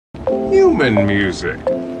human music.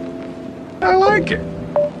 I like it.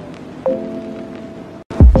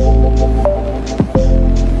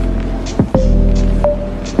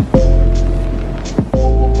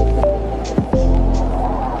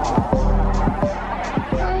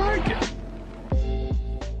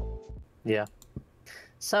 Yeah.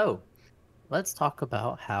 So, let's talk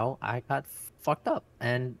about how I got fucked up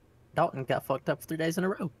and Dalton got fucked up 3 days in a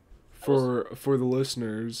row. For the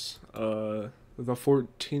listeners, the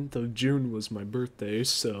 14th of June was my birthday,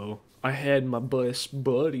 so I had my best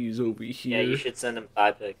buddies over here. Yeah, you should send him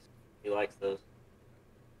 5 pics. He likes those.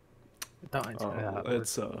 Don't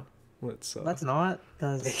Let's not,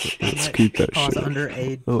 because let's keep that cause shit.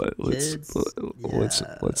 underage kids.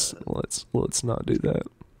 Let's not do that.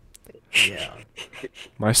 Yeah.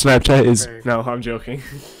 My Snapchat is no, I'm joking.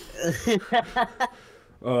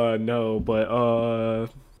 No, but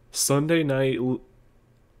Sunday night,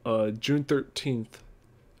 June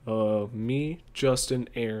 13th, me, Justin,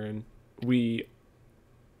 Aaron, we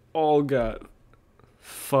all got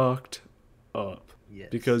fucked up. Yes.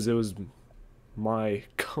 Because it was my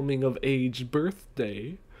coming of age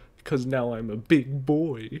birthday, because now I'm a big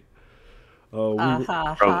boy. With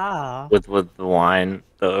the wine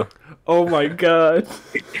though. Oh my god.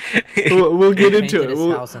 we'll get into it.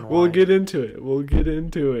 We'll get into it. We'll get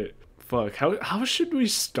into it. Fuck. How should we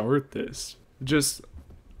start this? Just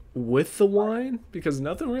with the wine? Because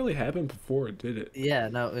nothing really happened before it, did it? Yeah,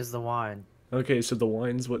 no, it was the wine. Okay, so the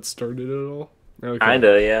wine's what started it all? Okay.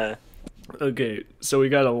 Kinda, yeah. Okay, so we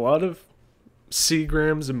got a lot of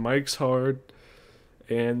Seagrams and Mike's Hard,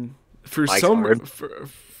 and for Mike's some Hard?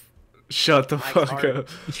 shut the Mike's fuck Hard.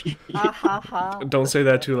 up. Don't say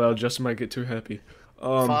that too loud, Justin might get too happy.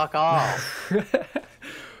 Fuck off.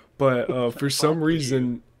 But for some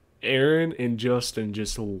reason, Aaron and Justin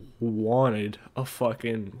just wanted a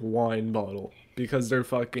fucking wine bottle because they're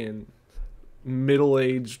fucking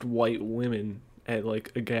middle-aged white women at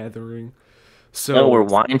like a gathering. So No, we're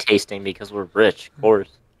wine tasting because we're rich, of course.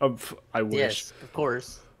 I wish. Yes, of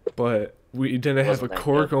course. But we didn't have a Wasn't that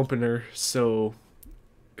cork good? opener, so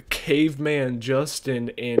Caveman Justin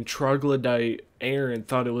and Troglodyte Aaron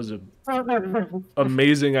thought it was a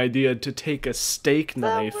amazing idea to take a steak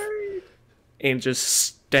knife and just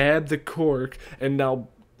stab the cork. And now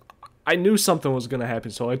I knew something was gonna happen,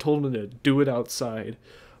 so I told him to do it outside.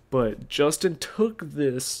 But Justin took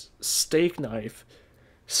this steak knife,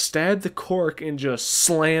 stabbed the cork, and just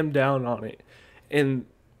slammed down on it. And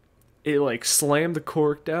it like slammed the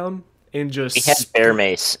cork down and just We had bear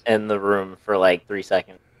mace in the room for like 3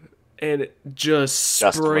 seconds. and it just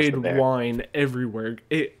Justin was sprayed the bear. wine everywhere.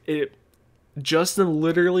 It Justin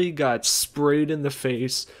literally got sprayed in the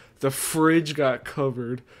face. The fridge got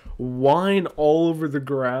covered. Wine all over the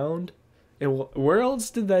ground. And where else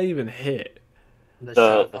did that even hit? The The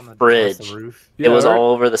shelf on the fridge. roof. It was I alre-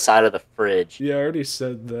 all over the side of the fridge. Yeah, I already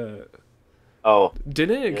said that. Oh,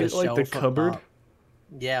 Didn't it Yeah, get like the shelf up cupboard? top.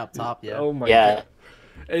 Yeah, up top, yeah. Oh my yeah. god.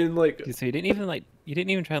 And like So you didn't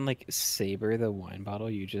even try and like saber the wine bottle.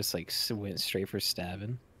 You just like went straight for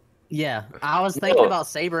stabbing. Yeah, I was thinking No. about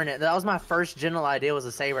sabering it. That was my first general idea, was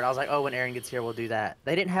a saber. And I was like, oh, when Aaron gets here, we'll do that.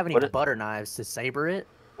 They didn't have any What butter knives to saber it.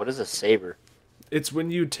 What is a saber? it's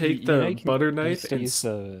when you take You know, the you can- butter you knife still and use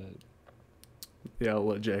the yeah, I'll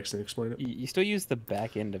let Jackson explain it. you still use the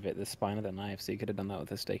back end of it, the spine of the knife. So you could have done that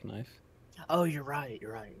with a steak knife. Oh, you're right.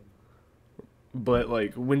 You're right. But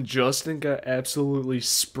like when Justin got absolutely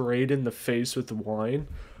sprayed in the face with wine,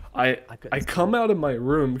 I couldn't see come out of my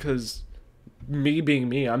room because me being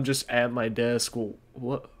me, I'm just at my desk. Well,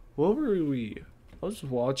 what were we? I was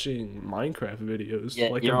watching Minecraft videos. Yeah,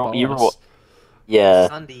 like you a were- you were boss. Yeah.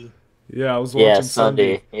 Sunday. Yeah, I was watching Yeah,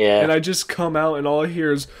 Sunday. Sunday. Yeah. And I just come out and all I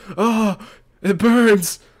hear is, "Oh, it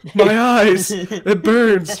burns! My eyes! It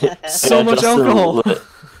burns! So Yeah, much Justin alcohol!"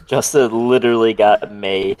 Justin literally got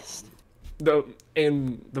maced. The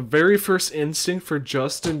very first instinct for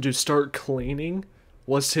Justin to start cleaning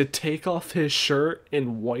was to take off his shirt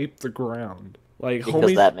and wipe the ground. Like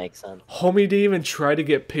Because that makes sense. homie didn't even try to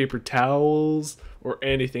get paper towels or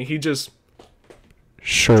anything. He just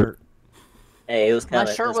shirt. Hey, it was My kind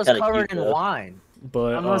of. shirt was covered in wine.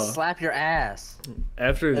 But I'm gonna slap your ass.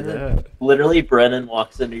 after and then- that, Literally, Brennan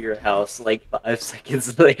walks into your house like 5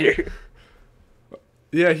 seconds later.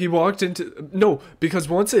 yeah, he walked into because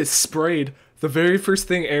once it sprayed, the very first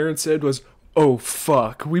thing Aaron said was, "Oh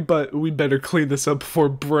fuck, we better clean this up before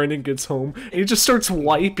Brennan gets home." And he just starts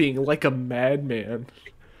wiping like a madman.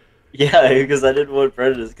 Yeah, because I didn't want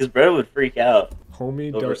Brennan, because Brennan would freak out.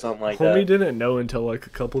 Homie, Over don't- something like homie that. didn't know until like a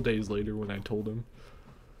couple days later when I told him.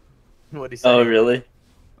 What'd he say? Oh, really?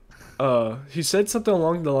 He said something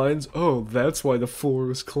along the lines, "Oh, that's why the floor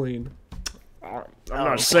was clean." I'm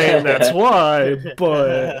not saying that's why,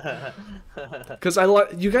 but because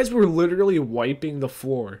you guys were literally wiping the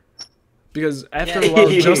floor. Because after a while,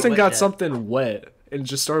 Justin got something wet and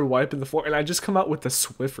just started wiping the floor, and I just come out with the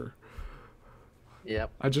Swiffer.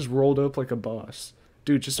 Yep. I just rolled up like a boss.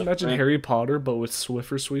 Dude, just imagine Harry Potter, but with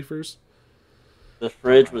Swiffer Sweepers. The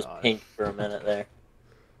fridge was pink for a minute there.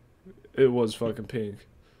 It was fucking pink.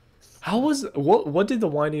 How was what did the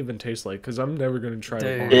wine even taste like? Because I'm never gonna try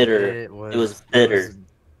it. Bitter. It was bitter.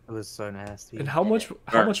 It was so nasty. And how much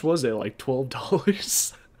was it? Like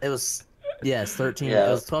 $12? It was yes, 13. Yeah,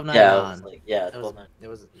 it was $12.99. Yeah, it was $12.99. It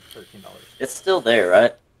was $13. It's still there,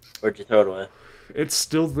 right? Where'd you throw it away? It's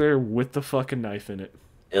still there with the fucking knife in it.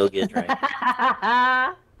 It'll get drank.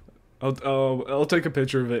 I'll take a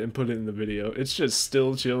picture of it and put it in the video. It's just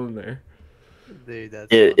still chilling there. Dude,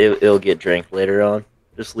 that's it'll get drank later on.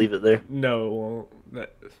 Just leave it there. No, it won't.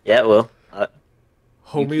 Yeah, it will.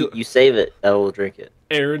 Homie, you save it. I will drink it.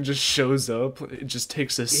 Aaron just shows up. It just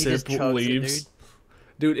takes a sip, leaves. It,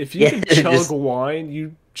 dude, if you can chug wine,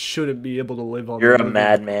 you shouldn't be able to live on. You're a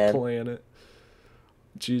madman. Planet.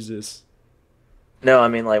 Jesus. No, I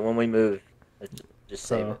mean like when we move, just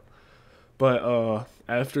save it. But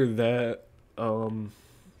after that,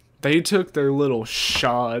 they took their little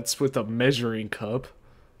shots with a measuring cup.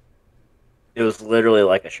 It was literally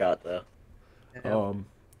like a shot, though. Yeah.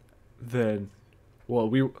 Then,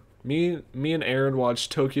 well, me and Aaron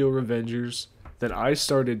watched Tokyo Revengers. Then I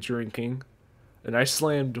started drinking, and I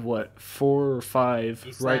slammed 4 or 5.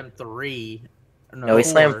 He slammed 3. No, he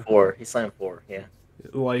slammed 4. He slammed 4. Yeah.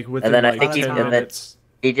 Like within and then I think 10 minutes.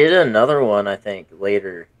 He did another one, I think,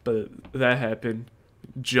 later. But that happened.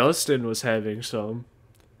 Justin was having some.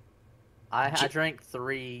 I drank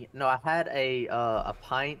 3. No, I had a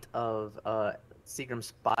pint of Seagram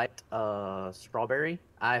Spiked strawberry.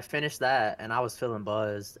 I finished that and I was feeling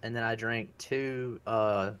buzzed, and then I drank 2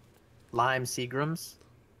 lime Seagrams.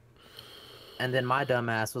 And then my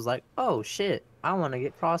dumbass was like, "Oh shit, I want to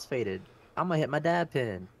get crossfaded. I'm gonna hit my dad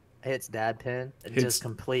pin." Hits dad pin. Just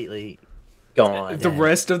completely gone. The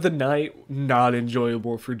rest of the night not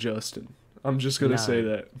enjoyable for Justin. I'm just gonna say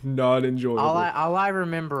that. Not enjoyable. All I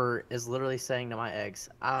remember is literally saying to my ex,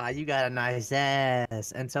 you got a nice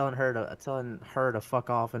ass, and telling her to fuck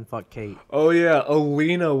off and fuck Kate. Oh yeah,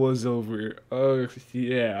 Alina was over. Oh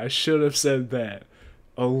yeah, I should have said that.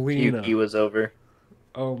 Alina. He was over.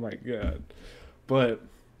 Oh my god. But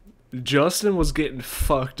Justin was getting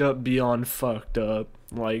fucked up beyond fucked up.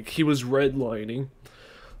 Like he was redlining.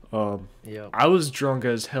 Yep. I was drunk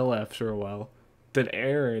as hell after a while. Then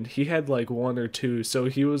Aaron, he had like 1 or 2, so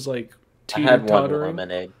he was like I had 1 teetering.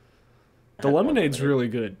 lemonade. The lemonade's really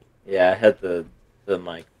good. Yeah, I had the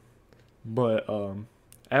mic. But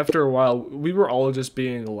after a while, we were all just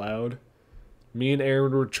being loud. Me and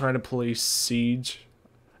Aaron were trying to play Siege,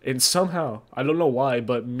 and somehow I don't know why,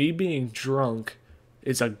 but me being drunk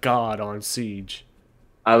is a god on Siege.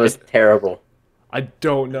 I was terrible. I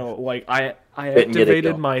don't know. Like I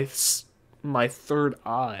activated my 3rd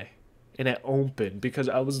eye. And it opened because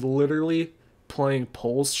I was literally playing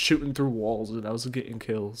Pulse, shooting through walls, and I was getting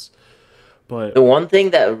kills. But the one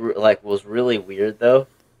thing that was really weird though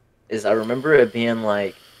is I remember it being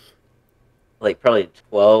like probably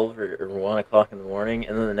 12 or 1 o'clock in the morning,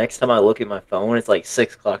 and then the next time I look at my phone, it's like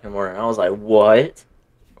 6 o'clock in the morning. I was like, what?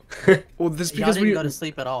 Well, this because we didn't go to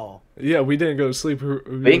sleep at all. Yeah, we didn't go to sleep. We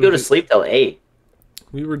didn't go to sleep till 8.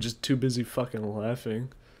 We were just too busy fucking laughing.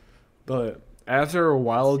 But after a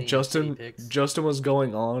while, Justin was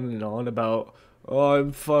going on and on about, "Oh,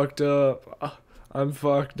 I'm fucked up. I'm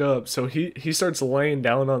fucked up." So he starts laying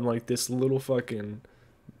down on like this little fucking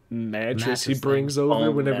mattress he brings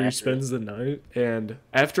over whenever he spends the night. And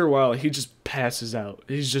after a while, he just passes out.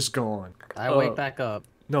 He's just gone. I wake back up.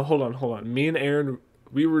 No, hold on. Me and Aaron,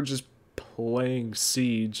 we were just playing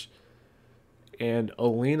Siege, and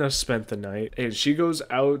Alina spent the night, and she goes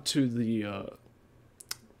out to the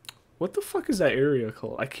what the fuck is that area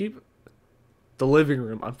called? The living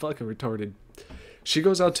room. I'm fucking retarded. She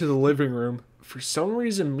goes out to the living room. For some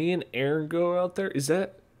reason, me and Aaron go out there. Is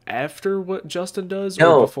that after what Justin does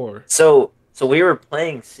or before? So we were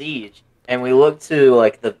playing Siege, and we looked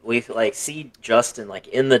to we see Justin like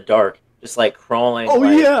in the dark, just like crawling. Oh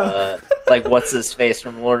yeah. Like what's his face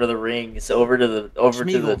from Lord of the Rings over to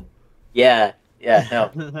the yeah no,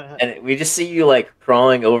 and we just see you like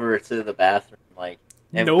crawling over to the bathroom like.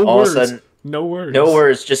 And no all words. Of a sudden, no words. No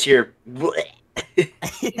words. Just hear.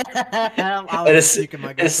 As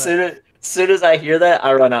soon as I hear that,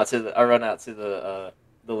 I run out to the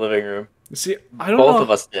living room. See, I don't know. Both of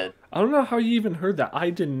us did. I don't know how you even heard that. I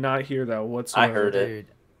did not hear that whatsoever. I heard it. Dude,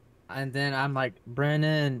 And then I'm like,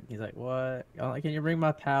 Brennan. He's like, what? I'm like, can you bring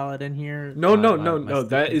my pallet in here? No, no, My no, no.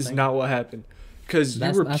 That sleeping is thing? not what happened. Because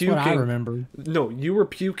you were That's puking. what I remember. No, you were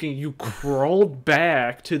puking. You crawled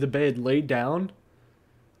back to the bed, laid down.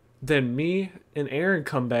 Then me and Aaron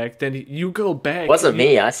come back. Then you go back. It wasn't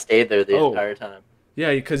me. I stayed there the entire time.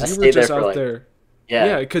 Yeah, because I you were stayed there just for, out like- there. Yeah.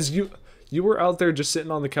 Yeah, because you were out there just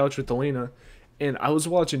sitting on the couch with Elena, and I was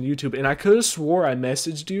watching YouTube, and I could have swore I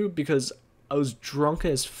messaged you because I was drunk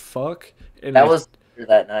as fuck. And That was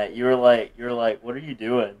that night. You were like, what are you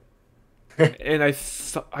doing? and I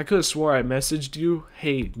could have swore I messaged you.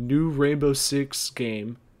 Hey, new Rainbow Six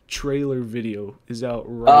game trailer video is out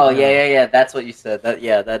right now. Oh yeah. That's what you said. That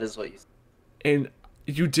is what you said. And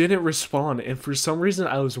you didn't respond, and for some reason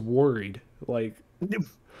I was worried. Like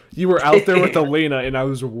you were out there with Elena, and I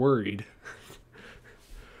was worried.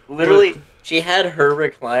 Literally, she had her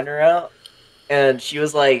recliner out, and she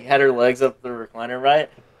was like, had her legs up the recliner, right?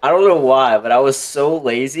 I don't know why, but I was so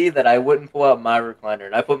lazy that I wouldn't pull out my recliner,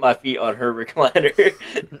 and I put my feet on her recliner.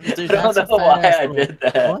 Dude, I don't that's know a why fat-ass I little- did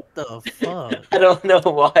that. What the fuck? I don't know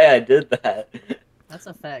why I did that. That's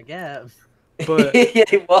a fat gap. But Yeah,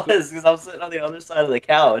 it was, because I'm sitting on the other side of the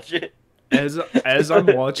couch. as I'm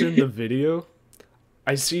watching the video,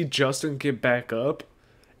 I see Justin get back up,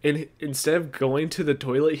 and instead of going to the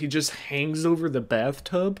toilet, he just hangs over the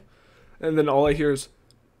bathtub, and then all I hear is,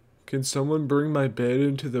 "Can someone bring my bed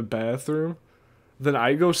into the bathroom?" Then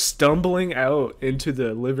I go stumbling out into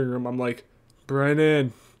the living room. I'm like,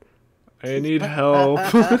 Brennan, I need help.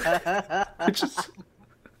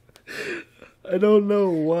 I don't know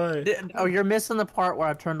why. Oh, you're missing the part where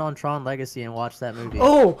I turned on Tron Legacy and watched that movie.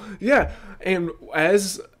 Oh, yeah. And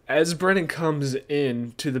as Brennan comes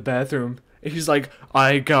in to the bathroom, he's like,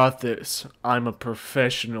 I got this. I'm a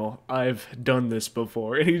professional. I've done this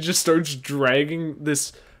before. And he just starts dragging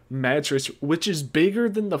this mattress, which is bigger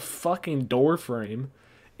than the fucking door frame,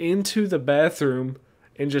 into the bathroom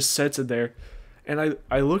and just sets it there. And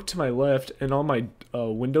I look to my left, and on my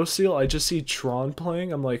windowsill, I just see Tron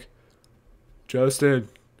playing. I'm like, Justin,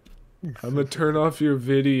 I'm gonna turn off your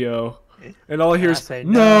video. And all I hear is, say,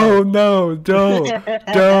 no, don't.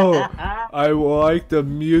 I like the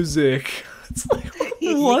music. It's like,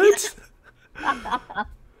 what?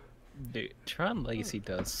 Dude, Tron Legacy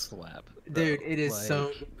does slap. Dude, it is Like-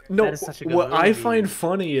 so. No, That is such a good what I movie. find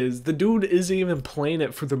funny is the dude isn't even playing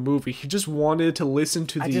it for the movie. He just wanted to listen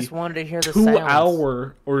to I the just wanted to hear the 2 sounds.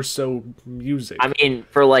 hour or so music. I mean,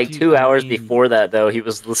 for like Dude, 2 hours I mean- before that, though, he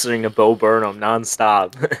was listening to Bo Burnham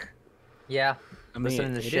nonstop. Yeah. I mean,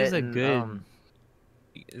 Listening to it shit is a and, good.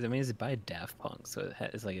 I mean, it's by Daft Punk, so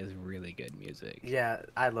it's like it's really good music. Yeah,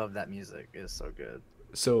 I love that music. It's so good.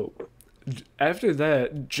 So after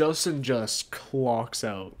that, Justin just clocks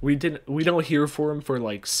out. We don't hear from him for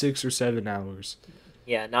like 6 or 7 hours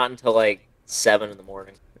Yeah, not until like 7 in the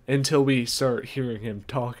morning. until we start hearing him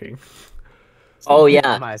talking. Oh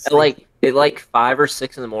yeah, My at like 5 or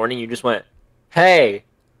 6 in the morning, you just went, "Hey,"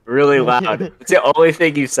 really loud. It's the only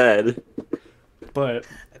thing you said. But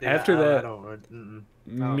Dude, after I that, don't me-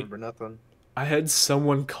 remember nothing. I had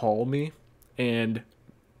someone call me, and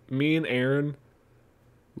me and Aaron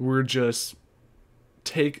were just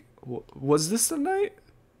was this the night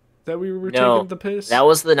that we were No, taking the piss? that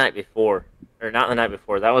was the night before, or not the night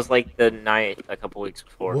before. That was like the night a couple weeks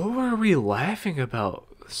before. What were we laughing about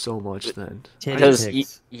so much then? Because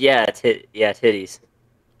Titties. titties.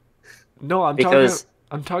 No, Because-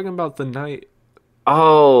 I'm talking about the night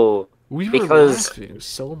Oh, we were Because laughing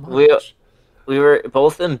so much. we were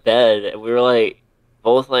both in bed. And we were like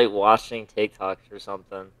both like watching TikToks or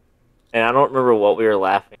something, and I don't remember what we were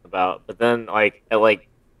laughing about. But then like at like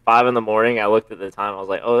 5 in the morning, I looked at the time. I was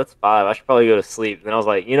like, "Oh, it's 5. I should probably go to sleep." Then I was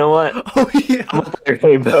like, "You know what? Oh yeah. I'm gonna play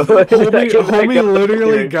Rainbow." Homie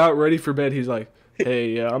literally got ready for bed. He's like, "Hey,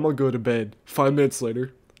 yeah, I'm gonna go to bed." 5 minutes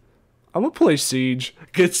later, I'm gonna play Siege.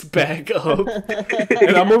 Gets back up,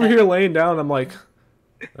 and I'm over here laying down. I'm like,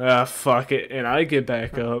 fuck it, and I get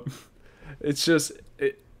back up. It's just,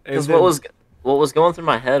 Because what was going through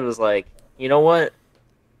my head was like, you know what?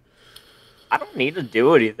 I don't need to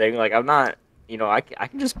do anything. Like I'm not, I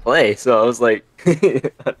can just play. So I was like,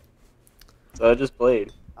 so I just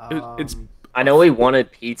played. it's I know we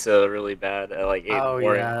wanted pizza really bad at like 8 in the Oh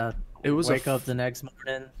morning. yeah. it was Wake up the next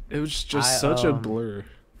morning. it was just I, such a um, blur.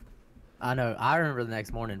 I know. I remember the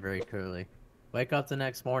next morning very clearly. Wake up the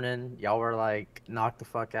next morning, y'all were like knocked the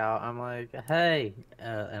fuck out. I'm like, hey,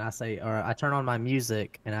 and I say, or I turn on my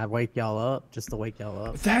music and I wake y'all up just to wake y'all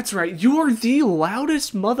up. That's right. You are the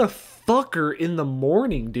loudest motherfucker in the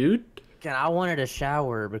morning, dude. And I wanted a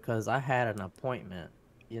shower because I had an appointment.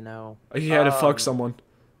 You know. You had to fuck Um, someone.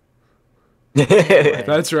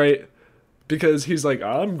 That's right. Because he's like,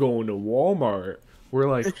 I'm going to Walmart. We're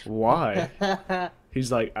like, why?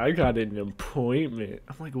 He's like, I got an appointment.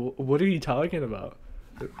 I'm like, what are you talking about?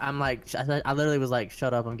 I'm like, I literally was like,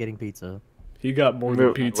 shut up, I'm getting pizza. He got more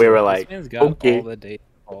than pizza. We were This like, man's got okay. all the data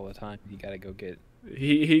all the time. You gotta go get.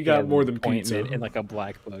 He got more than pizza. In like a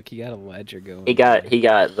black book. He got a ledger going. He got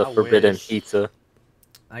the I forbidden wish. pizza.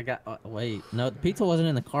 I got, wait, no, the pizza wasn't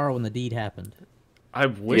in the car when the deed happened. I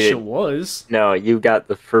wish Dude. it was. No, you got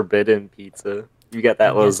the forbidden pizza. You got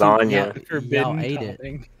that I guess lasagna. Y'all ate it.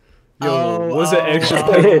 Yo, was it extra?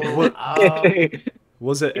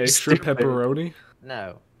 Was it extra Stupid. pepperoni?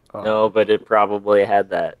 No. Oh. No, but it probably had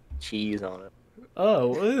that cheese on it.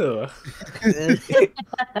 Oh, ew.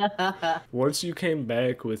 Once you came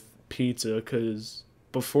back with pizza, because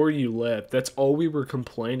before you left, that's all we were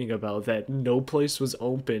complaining about, that no place was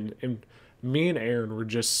open, and me and Aaron were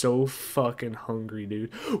just so fucking hungry,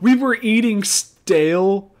 dude. We were eating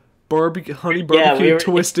stale honey barbecue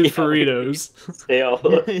twisted Fritos. Stale.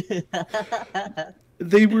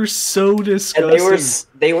 They were so And disgusting.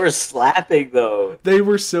 they were slapping though. They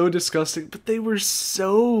were so disgusting, but they were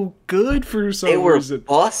so good for some They were reason.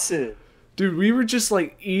 busting. Dude, we were just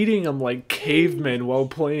like eating them like cavemen while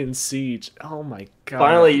playing Siege. Oh my god.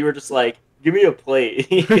 Finally, you were just like, "Give me a plate."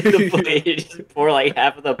 The plate. Just pour like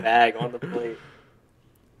half of the bag on the plate.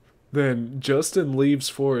 Then Justin leaves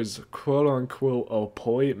for his quote unquote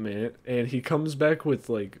appointment, and he comes back with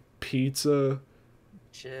like pizza,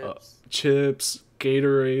 chips,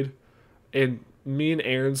 Gatorade, and me and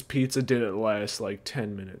Aaron's pizza didn't last like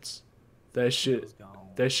 10 minutes. That shit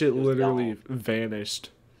literally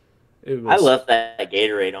vanished. It was, I left that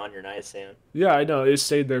Gatorade on your nightstand. Yeah, I know. It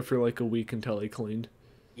stayed there for like a week until I cleaned.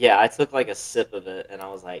 Yeah, I took like a sip of it, and I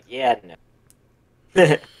was like, "Yeah, no."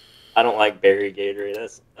 I don't like berry Gatorade.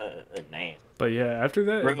 That's a name. But yeah, after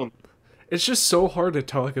that, it's just so hard to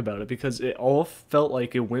talk about it because it all felt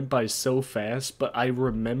like it went by so fast, but I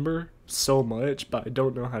remember so much, but I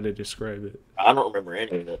don't know how to describe it. I don't remember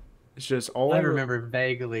any of it. It's just all I remember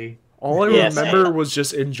vaguely. All I Yes, remember same. was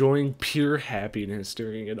just enjoying pure happiness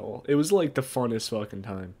during it all. It was like the funnest fucking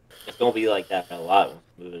time. It's gonna be like that a lot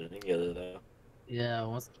when we move it together, though. Yeah,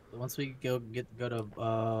 once we go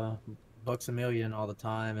to Bucks a Million all the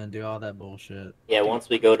time and do all that bullshit. Yeah, once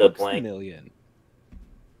we go to Books blank. A Million.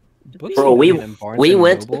 Bro, we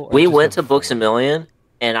went to to Books a Million,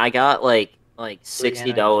 and I got like Three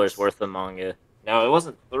 $60 animes. worth of manga. No, it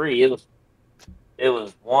wasn't 3. It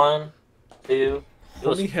was 1, 2. It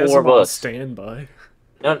was Homie has 4 him on books. standby.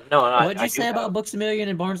 No. What'd you say about Books a Million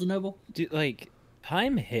and Barnes and Noble? Dude, like,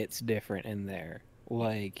 time hits different in there.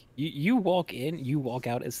 Like, you walk in, you walk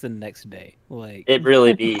out, it's the next day. Like, It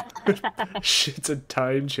really be. Shit's a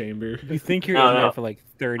time chamber. you think you're No, in no. there for like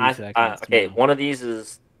 30 seconds. Okay, no. one of these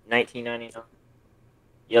is $19.99.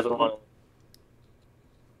 The other one,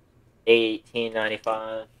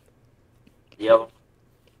 $18.95. The other one,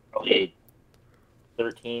 probably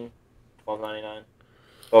 $13, $12.99,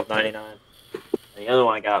 $12.99. And the other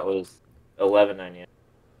one I got was $11.99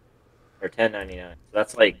 or $10.99. So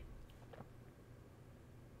that's like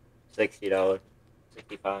 $60,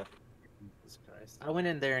 $65. I went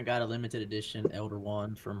in there and got a limited edition Elder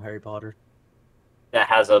Wand from Harry Potter. That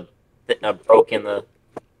has a broke in the.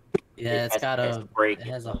 Yeah, It has a break. it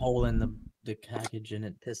has a hole in the package and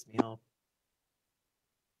it pissed me off.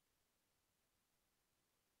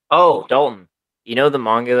 Oh, Dalton, you know the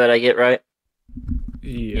manga that I get, right? Yeah.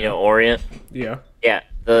 You know Orient. Yeah. Yeah,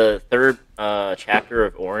 the third chapter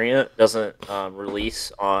of Orient doesn't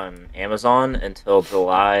release on Amazon until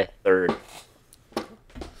July 3rd.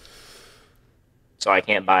 So I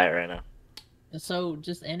can't buy it right now. So,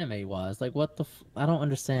 just anime-wise, like, what the I don't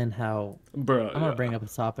understand how... Bro. I'm gonna bring up a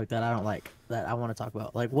topic that I don't like, that I want to talk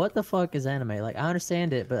about. Like, what the fuck is anime? Like, I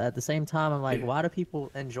understand it, but at the same time, I'm like, why do people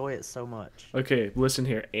enjoy it so much? Okay, listen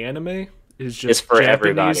here. Anime is It's just for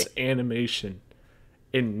Japanese everybody. animation.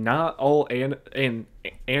 And not all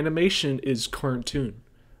animation is cartoon.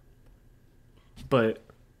 But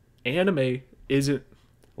anime isn't,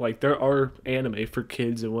 like, there are anime for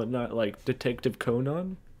kids and whatnot, like Detective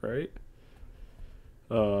Conan, right?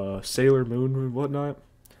 Sailor Moon and whatnot.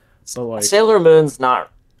 But like Sailor Moon's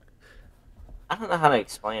not. I don't know how to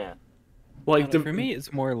explain it. like For me,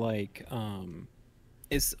 it's more like,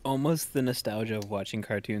 it's almost the nostalgia of watching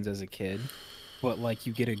cartoons as a kid, but like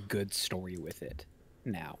you get a good story with it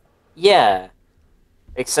now. Yeah,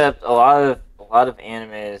 except a lot of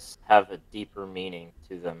animes have a deeper meaning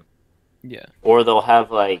to them, Yeah. or they'll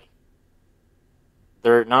have like.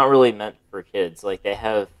 They're not really meant for kids. Like they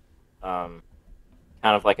have,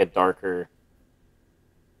 kind of like a darker.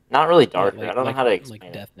 Not really darker. I don't know how to explain like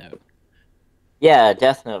it. Death Note. Yeah,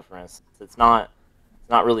 Death Note, for instance. It's not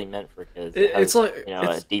really meant for kids. It has, It's like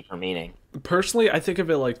a deeper meaning. personally, I think of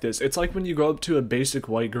it like this. It's like when you go up to a basic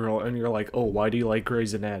white girl and you're like, "Oh, why do you like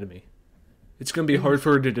Grey's Anatomy?" It's gonna be hard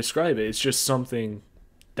for her to describe it. It's just something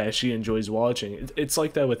that she enjoys watching. It's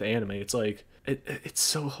like that with anime. It's like it's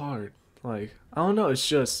so hard. Like I don't know. It's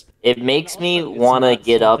just It makes me Also, it's want to not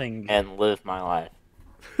get up something- and live my life.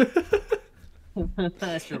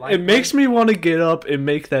 That's your it makes me want to get up and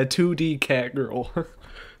make that 2D cat girl.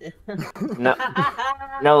 No,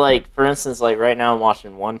 no, like for instance, like right now I'm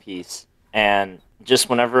watching One Piece, and just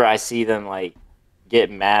whenever I see them like get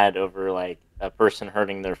mad over like a person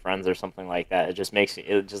hurting their friends or something like that, it just makes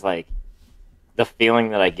it just like the feeling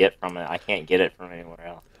that I get from it. I can't get it from anywhere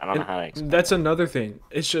else. I don't know how to explain. That's another thing.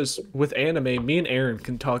 It's just with anime, me and Aaron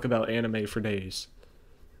can talk about anime for days.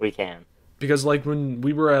 We can. Because like when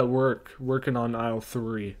we were at work working on aisle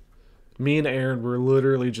 3, me and Aaron were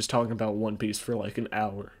literally just talking about One Piece for like an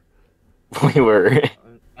hour. We were.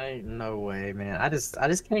 Ain't no way, man. I just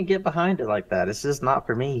can't get behind it like that. It's just not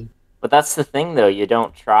for me. But that's the thing, though. You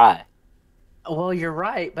don't try. Well, you're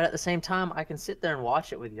right, but at the same time, I can sit there and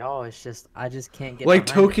watch it with y'all. It's just I just can't get Like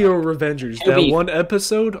behind Tokyo it. Revengers, To that be- one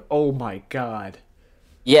episode, oh my god.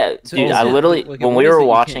 Yeah, So dude. is I it- literally like, when what we is were it you can't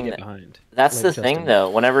watching get that. behind? That's Like the thing, Justin. though.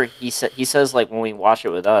 Whenever he says like when we watch it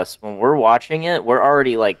with us, when we're watching it, we're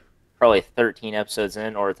already like probably 13 episodes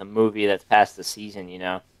in, or it's a movie that's past the season. You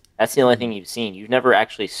know, that's the only thing you've seen. You've never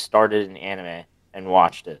actually started an anime and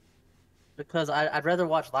watched it. Because I'd rather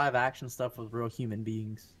watch live action stuff with real human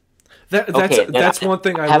beings. That's Okay, then that's one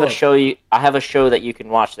thing I have love. I have a show that you can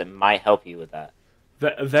watch that might help you with that.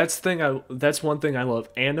 That's one thing I love.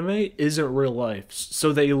 Anime isn't real life,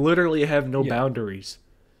 so they literally have no Yeah. boundaries.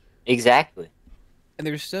 Exactly. And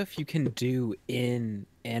there's stuff you can do in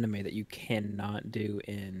anime that you cannot do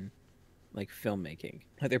in like filmmaking.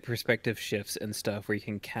 Like their perspective shifts and stuff where you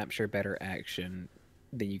can capture better action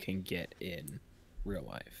than you can get in real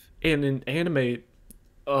life. And in anime,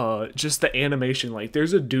 just the animation, like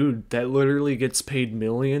there's a dude that literally gets paid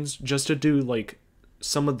millions just to do like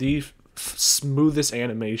some of the smoothest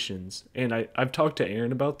animations. And I've talked to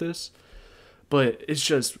Aaron about this, but it's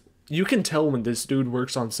just you can tell when this dude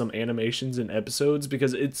works on some animations and episodes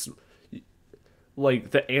because it's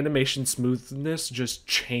like the animation smoothness just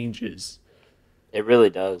changes. It really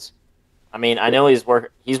does. I mean, I know he's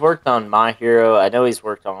worked on My Hero. I know he's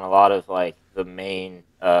worked on a lot of like the main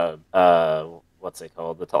what's it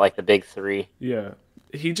called? Like the big three. Yeah.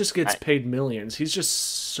 He just gets paid millions. He's just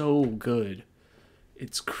so good.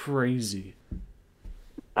 It's crazy.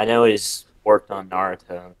 I know he's worked on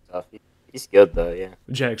Naruto and stuff. He's good though, yeah.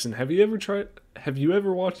 Jackson, have you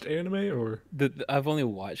ever watched anime or I've only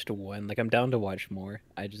watched one. Like I'm down to watch more.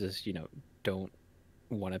 I just don't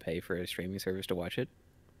want to pay for a streaming service to watch it.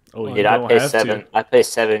 oh you Dude, don't have to. I pay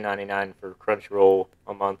 $7.99 for Crunchyroll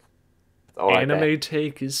a month. That's all I pay. Anime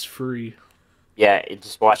Take is free. Yeah,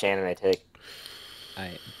 just watch Anime Take.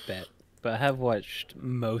 I bet. But I have watched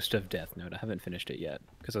most of Death Note. I haven't finished it yet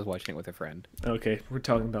because I was watching it with a friend. Okay, we're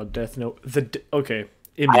talking about Death Note. Okay,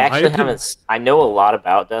 in I my actually opinion, haven't. I know a lot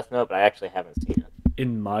about Death Note, but I actually haven't seen it.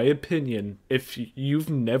 in my opinion, if you've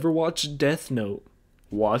never watched Death Note,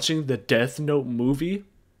 watching the Death Note movie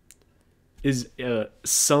is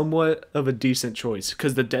somewhat of a decent choice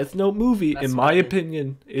because the Death Note movie, That's in my fine.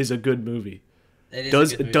 opinion, is a good movie. It is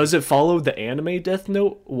Does a good movie. does it follow the anime Death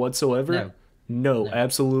Note whatsoever? No. No, No.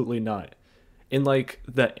 absolutely not. In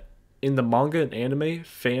the manga and anime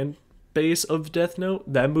fan base of Death Note,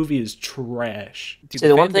 that movie is trash. Dude, See,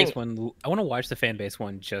 the the one fan base thing- one, I want to watch the fan base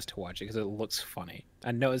one just to watch it because it looks funny.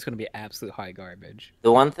 I know it's going to be absolute high garbage.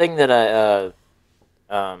 The one thing that I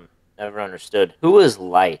never understood, who is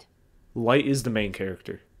Light? Light is the main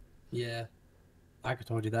character. Yeah, I could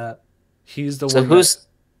told you that. He's the So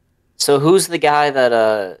one. who's the guy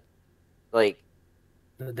that like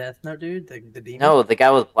The Death Note dude, the demon. no, the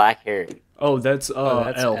guy with black hair. that's That's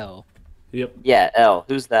L. L. Yep. Yeah, L.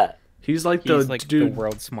 Who's that? He's like He's the like dude. the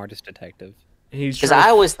world's smartest detective. He's Because trying to-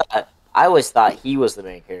 I always thought he was the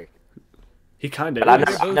main character. he kind of but I've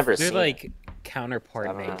is. never They're seen like it. counterpart I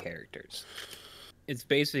don't main know. characters. It's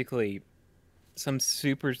basically some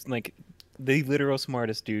super like the literal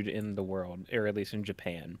smartest dude in the world, or at least in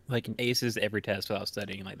Japan. Like aces every test without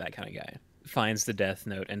studying, like that kind of guy. Finds the Death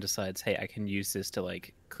Note and decides, hey, I can use this to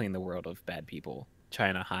like clean the world of bad people.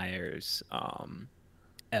 China hires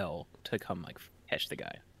L to come like catch the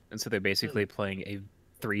guy, and so they're basically playing a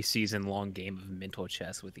 3-season long game of mental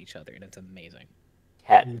chess with each other, and it's amazing.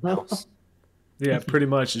 Cat and mouse. Yeah, pretty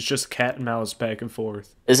much. It's just cat and mouse back and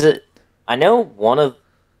forth. Is it? I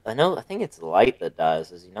think it's Light that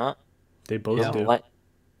dies. Is he not? They both Yeah. do. Light.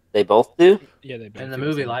 They both do? Yeah, they both In the do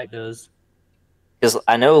movie, same. Light does. Because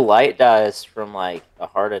I know Light dies from like a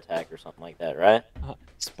heart attack or something like that, right?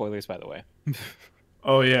 Spoilers, by the way.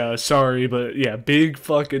 Oh yeah, sorry, but yeah, big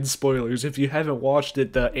fucking spoilers. If you haven't watched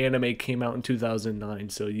it, the anime came out in 2009,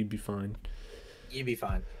 so you'd be fine. You'd be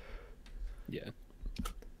fine. Yeah.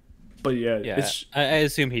 But yeah, Yeah, it's I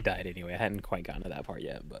assume he died anyway. I hadn't quite gotten to that part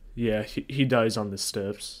yet, but yeah, he dies on the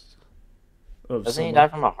steps. Doesn't he die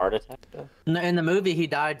from a heart attack though? In the movie, he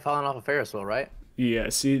died falling off a Ferris wheel, right? Yeah,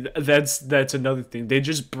 see, that's another thing. They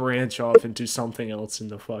just branch off into something else in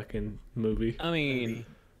the fucking movie. I mean, Movie.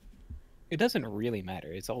 it doesn't really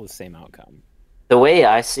matter. It's all the same outcome. The way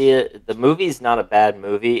I see it, the movie's not a bad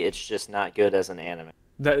movie. It's just not good as an anime.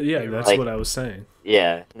 That's Like- what I was saying.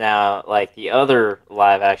 Yeah. Now, like the other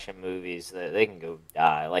live action movies, they can go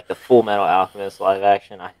die. Like the Full Metal Alchemist live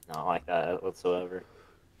action, I did not like that whatsoever.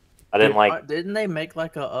 I didn't like. Didn't they make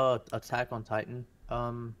like a Attack on Titan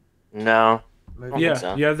No, movie? Yeah,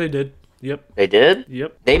 so. yeah, they did. Yep, they did.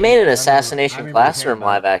 yep. They made an I Assassination remember Classroom hearing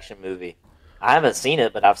about live action movie. I haven't seen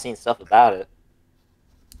it, but I've seen stuff about it.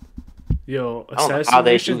 Yo, I don't know how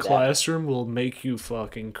they Assassination do that. Classroom will make you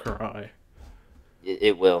fucking cry.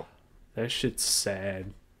 It will. That shit's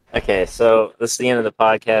sad. Okay, so this is the end of the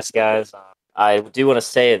podcast, guys. I do want to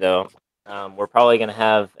say though, we're probably gonna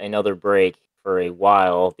have another break for a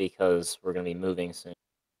while because we're gonna be moving soon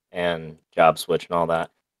and job switch and all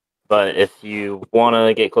that. But if you want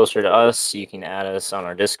to get closer to us, you can add us on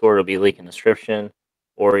our Discord. It'll be link in the description,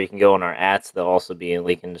 or you can go on our ats. They'll also be in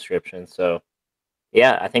link in the description. So,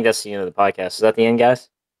 yeah, I think that's the end of the podcast. Is that the end, guys?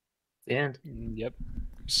 The end. Yep.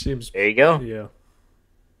 Seems. There you go. Yeah.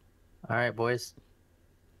 All right, boys.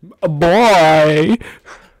 Boy.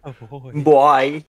 Oh boy. Bye.